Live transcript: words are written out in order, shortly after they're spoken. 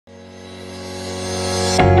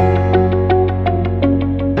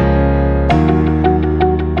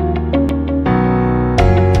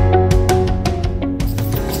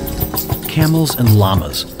camels and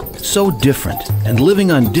llamas. So different and living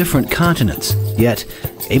on different continents, yet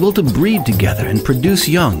able to breed together and produce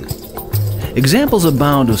young. Examples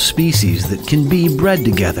abound of species that can be bred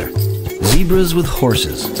together. Zebras with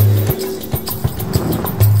horses,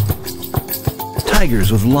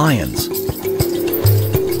 tigers with lions,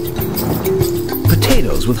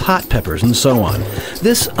 potatoes with hot peppers, and so on.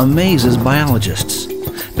 This amazes biologists.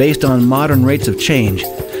 Based on modern rates of change,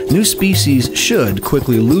 new species should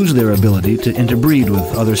quickly lose their ability to interbreed with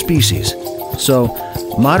other species. So,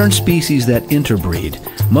 modern species that interbreed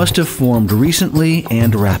must have formed recently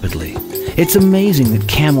and rapidly. It's amazing that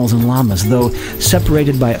camels and llamas, though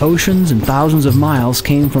separated by oceans and thousands of miles,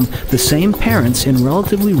 came from the same parents in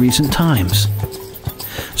relatively recent times.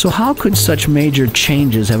 So how could such major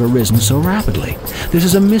changes have arisen so rapidly? This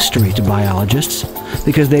is a mystery to biologists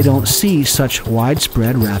because they don't see such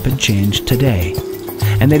widespread rapid change today.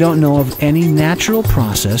 And they don't know of any natural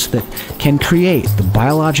process that can create the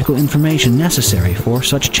biological information necessary for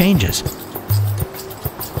such changes.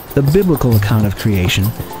 The biblical account of creation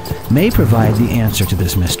may provide the answer to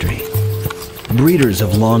this mystery. Breeders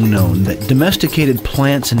have long known that domesticated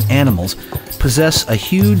plants and animals possess a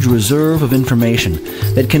huge reserve of information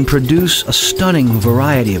that can produce a stunning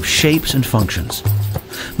variety of shapes and functions.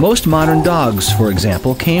 Most modern dogs, for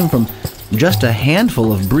example, came from just a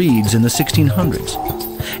handful of breeds in the 1600s.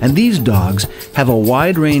 And these dogs have a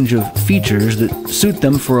wide range of features that suit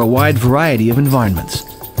them for a wide variety of environments,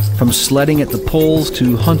 from sledding at the poles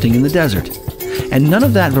to hunting in the desert. And none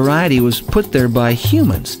of that variety was put there by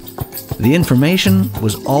humans. The information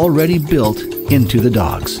was already built into the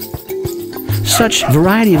dogs. Such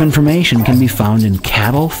variety of information can be found in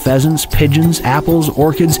cattle, pheasants, pigeons, apples,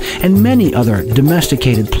 orchids, and many other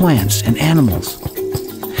domesticated plants and animals.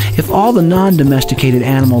 If all the non-domesticated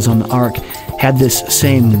animals on the ark had this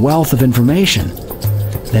same wealth of information,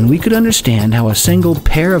 then we could understand how a single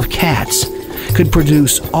pair of cats could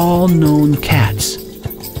produce all known cats.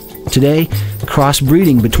 Today,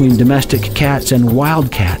 crossbreeding between domestic cats and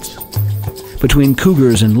wild cats, between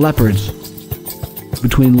cougars and leopards,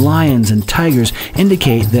 between lions and tigers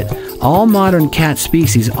indicate that all modern cat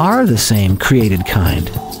species are the same created kind.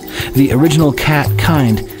 The original cat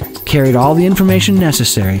kind carried all the information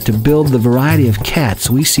necessary to build the variety of cats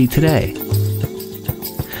we see today.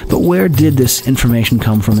 But where did this information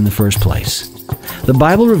come from in the first place? The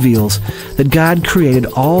Bible reveals that God created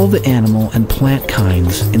all the animal and plant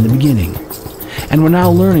kinds in the beginning. And we're now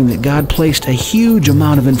learning that God placed a huge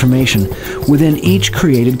amount of information within each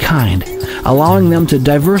created kind, allowing them to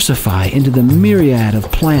diversify into the myriad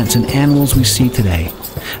of plants and animals we see today.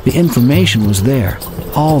 The information was there,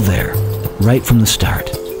 all there, right from the start.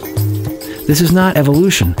 This is not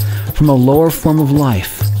evolution from a lower form of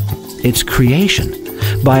life. It's creation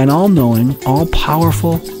by an all-knowing,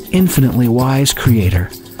 all-powerful, infinitely wise Creator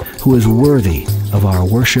who is worthy of our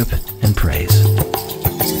worship and praise.